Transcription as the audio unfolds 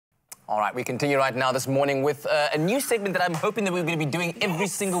All right, we continue right now this morning with a new segment that I'm hoping that we're going to be doing every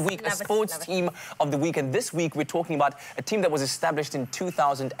single week, a sports team of the week. And this week, we're talking about a team that was established in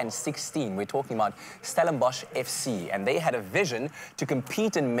 2016. We're talking about Stellenbosch FC, and they had a vision to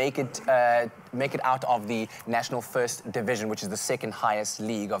compete and make it out of the National First Division, which is the second highest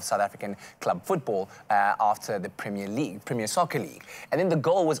league of South African club football after the Premier Soccer League. And then the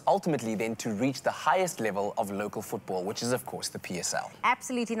goal was ultimately then to reach the highest level of local football, which is, of course, the PSL.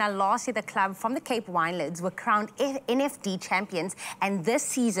 Absolutely. Now, last year, the club from the Cape Winelets were crowned NFD champions, and this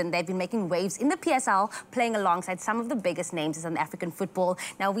season, they've been making waves in the PSL, playing alongside some of the biggest names in South African football.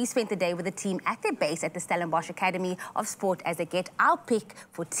 Now, we spent the day with the team at their base at the Stellenbosch Academy of Sport as they get our pick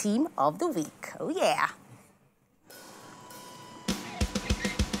for Team of the Week. Oh, yeah.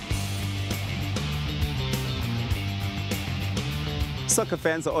 Soccer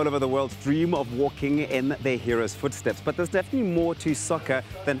fans all over the world dream of walking in their heroes' footsteps, but there's definitely more to soccer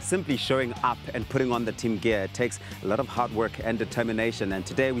than simply showing up and putting on the team gear. It takes a lot of hard work and determination, and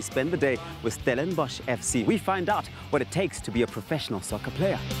today we spend the day with Stellenbosch FC. We find out what it takes to be a professional soccer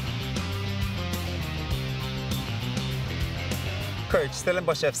player. Coach,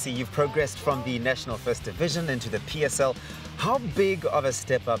 Stellenbosch FC, you've progressed from the National First Division into the PSL. How big of a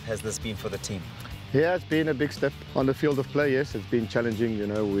step up has this been for the team? Yeah, it's been a big step on the field of play. Yes, it's been challenging. You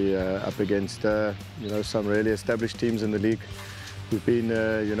know, we're up against some really established teams in the league. We've been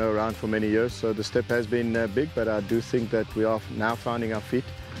around for many years, so the step has been big. But I do think that we are now finding our feet.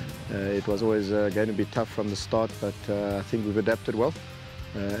 It was always going to be tough from the start, but I think we've adapted well,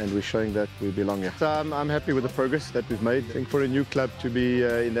 and we're showing that we belong here. So I'm happy with the progress that we've made. I think for a new club to be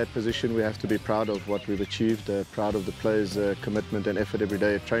in that position, we have to be proud of what we've achieved, proud of the players' commitment and effort every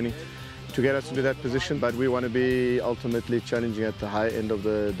day of training to get us into that position, but we want to be ultimately challenging at the high end of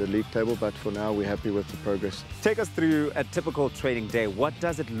the league table, but for now we're happy with the progress. Take us through a typical training day. What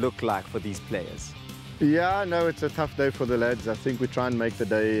does it look like for these players? Yeah, no, it's a tough day for the lads. I think we try and make the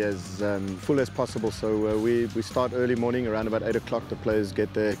day as full as possible. So we start early morning, around about 8 o'clock. The players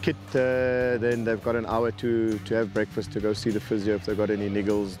get their kit. Then they've got an hour to have breakfast, to go see the physio if they've got any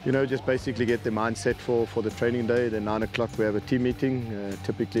niggles. You know, just basically get their mind set for the training day. Then 9 o'clock we have a team meeting.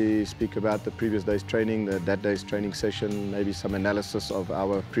 Typically speak about the previous day's training, that day's training session, maybe some analysis of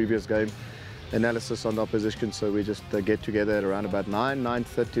our previous game, analysis on the opposition. So we just get together at around about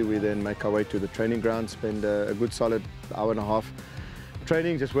 9:30. We then make our way to the training ground, spend a good solid hour and a half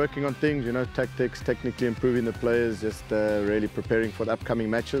training, just working on things, you know, tactics, technically improving the players, just really preparing for the upcoming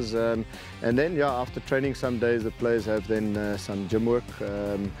matches. And then, yeah, after training, some days the players have then some gym work,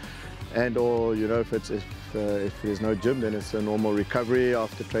 or, you know, if there's no gym, then it's a normal recovery.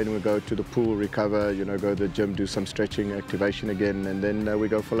 After training, we go to the pool, recover, you know, go to the gym, do some stretching, activation again, and then we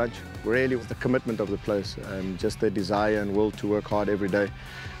go for lunch. Really, it's the commitment of the players, just their desire and will to work hard every day,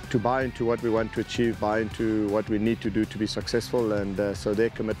 to buy into what we want to achieve, buy into what we need to do to be successful, and so their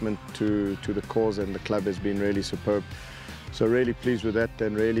commitment to the cause and the club has been really superb. So really pleased with that,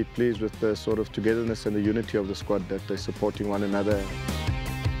 and really pleased with the sort of togetherness and the unity of the squad, that they're supporting one another.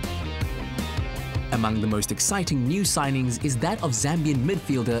 Among the most exciting new signings is that of Zambian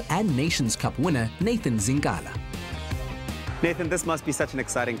midfielder and Nations Cup winner Nathan Zingala. Nathan, this must be such an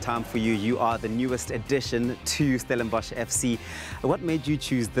exciting time for you. You are the newest addition to Stellenbosch FC. What made you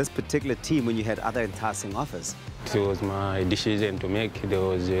choose this particular team when you had other enticing offers? It was my decision to make. There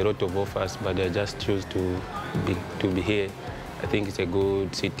was a lot of offers, but I just chose to be here. I think it's a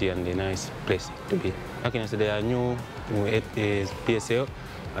good city and a nice place to be. They are new PSL,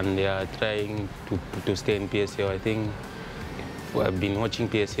 and they are trying to stay in PSL. I think I've been watching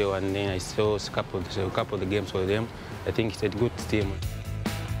PSL, and then I saw a couple of the games for them. I think it's a good team.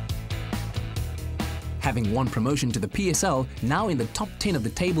 Having won promotion to the PSL, now in the top 10 of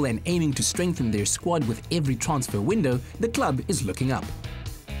the table and aiming to strengthen their squad with every transfer window, the club is looking up.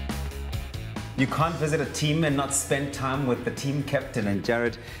 You can't visit a team and not spend time with the team captain, and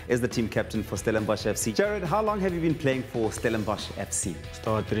Jared is the team captain for Stellenbosch FC. Jared, how long have you been playing for Stellenbosch FC?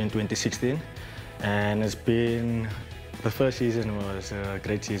 Started in 2016, and it's been, the first season was a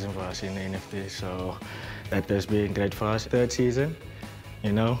great season for us in the NFD, so that has been great for us. Third season,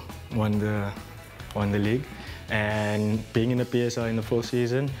 you know, won the league, and being in the PSL in the fourth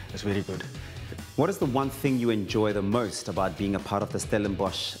season is very good. What is the one thing you enjoy the most about being a part of the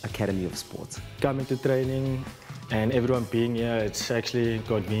Stellenbosch Academy of Sports? Coming to training and everyone being here, it's actually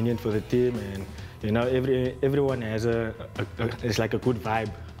convenient for the team, and you know, everyone has it's like a good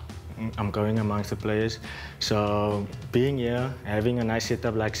vibe. I'm going amongst the players. So being here, having a nice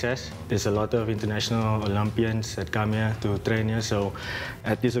setup like SAS, there's a lot of international Olympians that come here to train here. So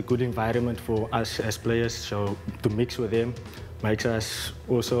it is a good environment for us as players, so to mix with them, makes us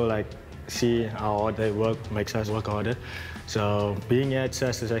also like see how hard they work, makes us work harder. So being here at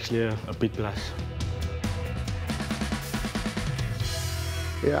SAS is actually a big plus.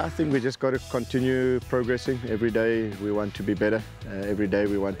 Yeah, I think we just got to continue progressing. Every day we want to be better. Every day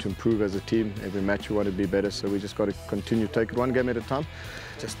we want to improve as a team. Every match we want to be better. So we just got to continue, take it one game at a time.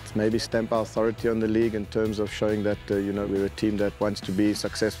 Just maybe stamp our authority on the league in terms of showing that you know, we're a team that wants to be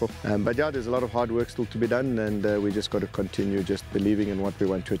successful. But yeah, there's a lot of hard work still to be done, and we just got to continue just believing in what we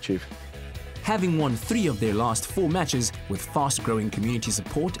want to achieve. Having won 3 of their last 4 matches with fast-growing community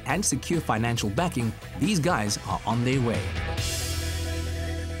support and secure financial backing, these guys are on their way.